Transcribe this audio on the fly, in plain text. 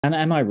And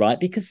am I right?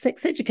 Because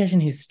sex education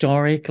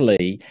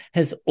historically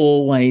has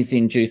always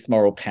induced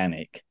moral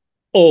panic,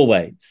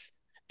 always.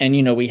 And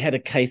we had a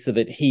case of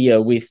it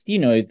here with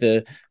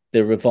the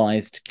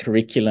revised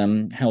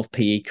curriculum, health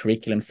PE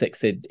curriculum,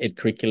 sex ed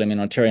curriculum in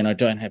Ontario. And I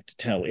don't have to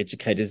tell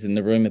educators in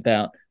the room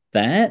about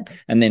that.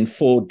 And then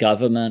Ford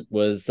government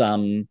was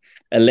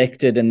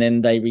elected, and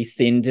then they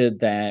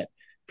rescinded that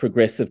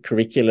progressive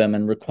curriculum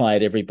and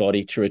required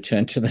everybody to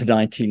return to the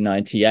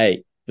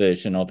 1998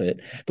 version of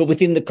it. But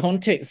within the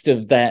context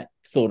of that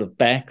sort of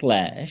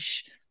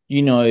backlash,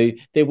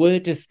 there were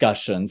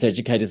discussions.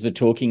 Educators were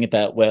talking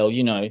about, well,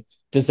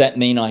 does that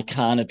mean I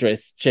can't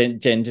address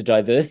gender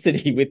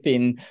diversity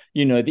within,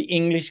 the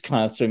English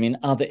classroom in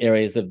other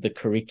areas of the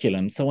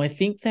curriculum? So I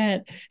think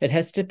that it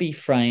has to be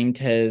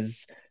framed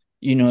as,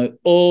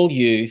 all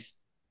youth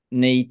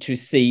need to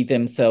see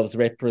themselves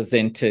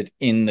represented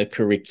in the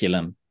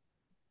curriculum.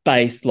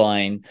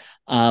 Baseline,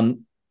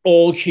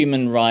 all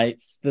human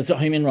rights, the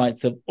human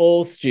rights of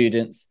all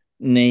students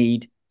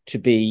need to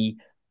be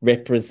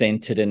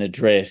represented and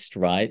addressed,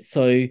 right?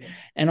 So,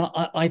 and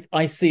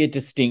I see a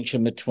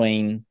distinction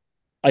between,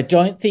 I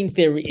don't think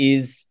there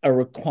is a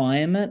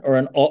requirement or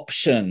an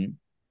option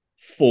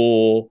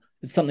for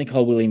something I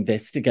will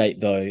investigate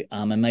though,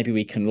 and maybe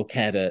we can look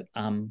at it.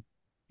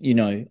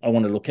 I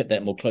want to look at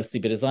that more closely,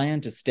 but as I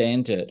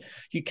understand it,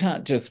 you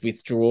can't just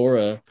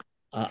withdraw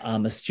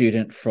a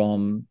student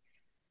from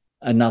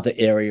another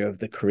area of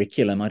the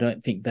curriculum. I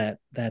don't think that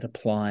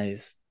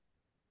applies.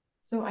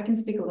 So I can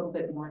speak a little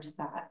bit more to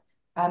that.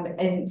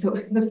 And so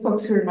the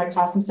folks who are in my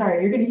class, I'm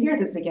sorry, you're going to hear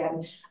this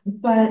again,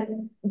 but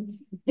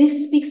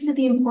this speaks to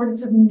the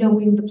importance of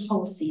knowing the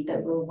policy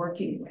that we're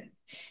working with.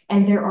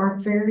 And there are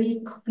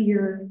very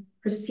clear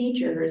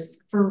procedures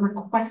for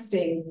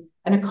requesting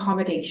an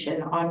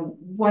accommodation on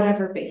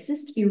whatever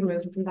basis to be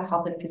removed from the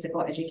health and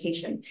physical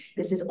education.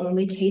 This is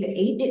only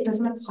K-8. It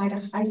doesn't apply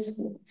to high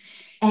school.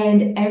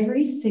 And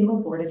every single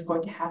board is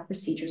going to have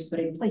procedures put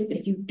in place. But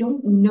if you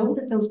don't know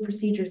that those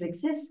procedures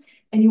exist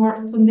and you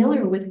aren't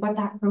familiar with what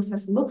that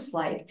process looks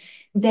like,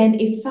 then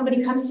if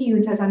somebody comes to you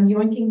and says, I'm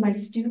yoinking my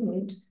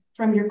student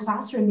from your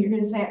classroom, you're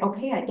going to say,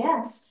 okay, I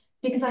guess,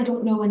 because I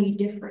don't know any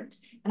different.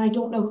 And I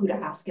don't know who to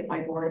ask at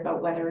my board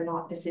about whether or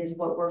not this is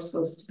what we're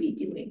supposed to be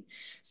doing.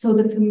 So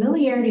the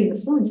familiarity and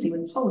the fluency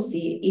with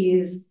policy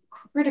is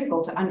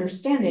critical to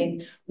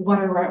understanding what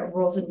our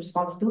roles and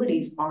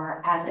responsibilities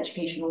are as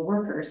educational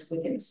workers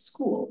within a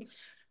school.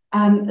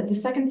 The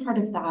second part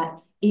of that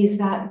is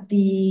that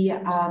the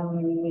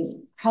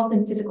health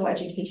and physical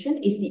education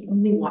is the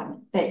only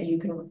one that you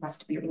can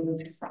request to be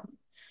removed from.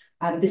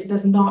 This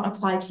does not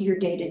apply to your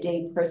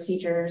day-to-day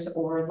procedures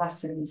or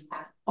lessons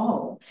at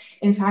all.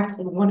 In fact,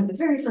 one of the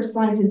very first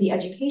lines in the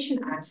Education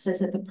Act says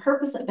that the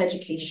purpose of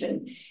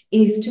education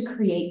is to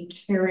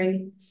create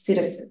caring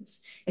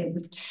citizens. And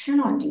we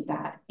cannot do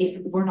that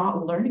if we're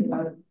not learning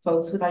about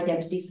folks with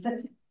identities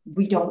that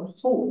we don't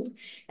hold.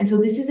 And so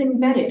this is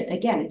embedded,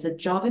 again, it's a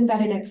job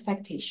embedded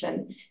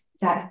expectation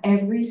that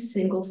every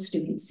single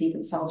student see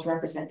themselves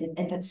represented,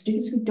 and that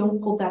students who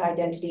don't hold that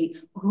identity,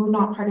 or who are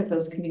not part of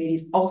those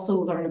communities, also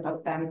learn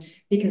about them,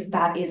 because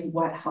that is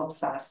what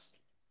helps us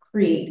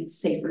create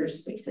safer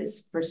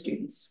spaces for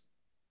students.